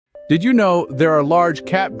Did you know there are large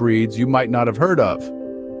cat breeds you might not have heard of?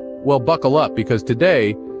 Well, buckle up, because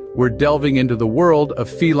today we're delving into the world of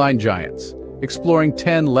feline giants, exploring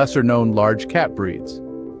 10 lesser-known large cat breeds.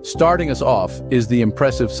 Starting us off is the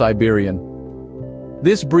impressive Siberian.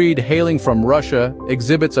 This breed, hailing from Russia,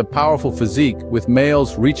 exhibits a powerful physique with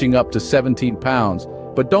males reaching up to 17 pounds,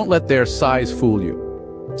 but don't let their size fool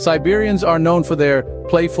you. Siberians are known for their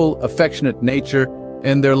playful, affectionate nature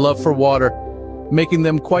and their love for water, making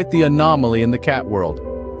them quite the anomaly in the cat world.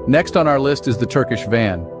 Next on our list is the Turkish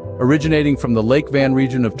Van. Originating from the Lake Van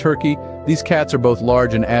region of Turkey, these cats are both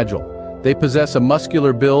large and agile. They possess a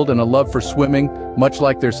muscular build and a love for swimming, much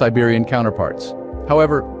like their Siberian counterparts.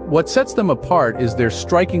 However, what sets them apart is their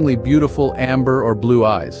strikingly beautiful amber or blue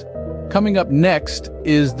eyes. Coming up next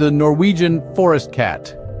is the Norwegian forest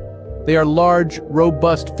cat. They are large,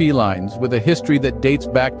 robust felines with a history that dates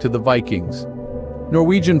back to the Vikings.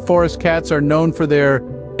 Norwegian forest cats are known for their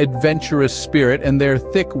adventurous spirit, and their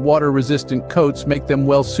thick, water-resistant coats make them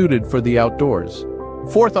well-suited for the outdoors.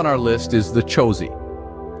 Fourth on our list is the Chosy,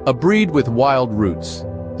 a breed with wild roots.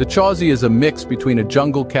 The Chosy is a mix between a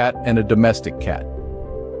jungle cat and a domestic cat.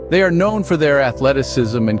 They are known for their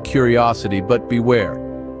athleticism and curiosity, but beware.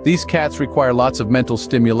 These cats require lots of mental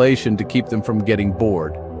stimulation to keep them from getting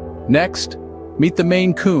bored. Next, meet the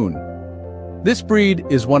Maine Coon. This breed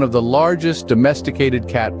is one of the largest domesticated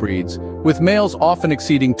cat breeds, with males often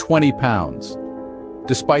exceeding 20 pounds.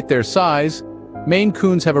 Despite their size, Maine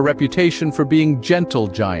Coons have a reputation for being gentle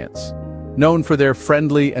giants, known for their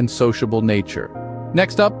friendly and sociable nature.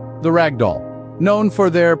 Next up, the Ragdoll. Known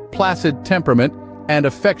for their placid temperament and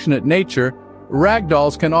affectionate nature,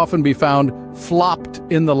 Ragdolls can often be found flopped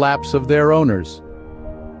in the laps of their owners.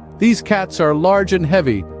 These cats are large and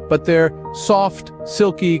heavy, but their soft,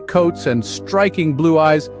 silky coats and striking blue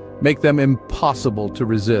eyes make them impossible to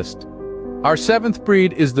resist. Our seventh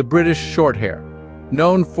breed is the British Shorthair.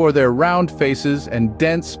 Known for their round faces and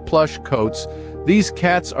dense, plush coats, these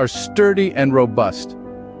cats are sturdy and robust.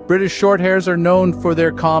 British Shorthairs are known for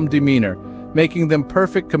their calm demeanor, making them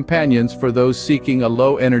perfect companions for those seeking a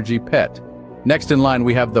low-energy pet. Next in line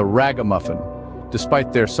we have the Ragamuffin.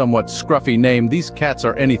 Despite their somewhat scruffy name, these cats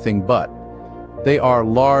are anything but. They are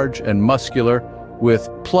large and muscular, with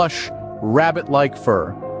plush, rabbit-like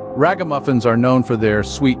fur. Ragamuffins are known for their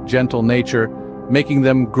sweet, gentle nature, making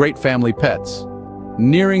them great family pets.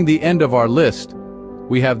 Nearing the end of our list,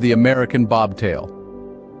 we have the American Bobtail.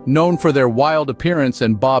 Known for their wild appearance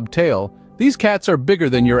and bob tail, these cats are bigger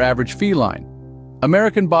than your average feline.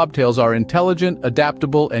 American Bobtails are intelligent,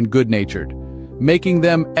 adaptable, and good-natured, making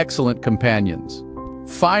them excellent companions.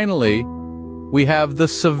 Finally, we have the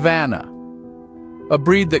Savannah. A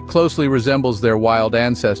breed that closely resembles their wild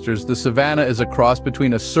ancestors, the Savannah is a cross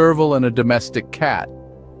between a serval and a domestic cat.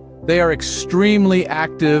 They are extremely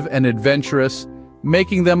active and adventurous,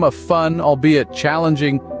 making them a fun, albeit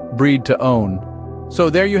challenging, breed to own. So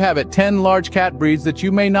there you have it, 10 large cat breeds that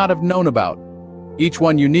you may not have known about. Each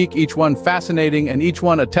one unique, each one fascinating, and each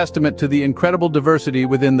one a testament to the incredible diversity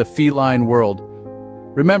within the feline world.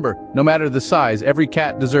 Remember, no matter the size, every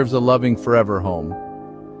cat deserves a loving forever home.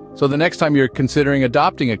 So the next time you're considering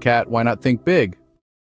adopting a cat, why not think big?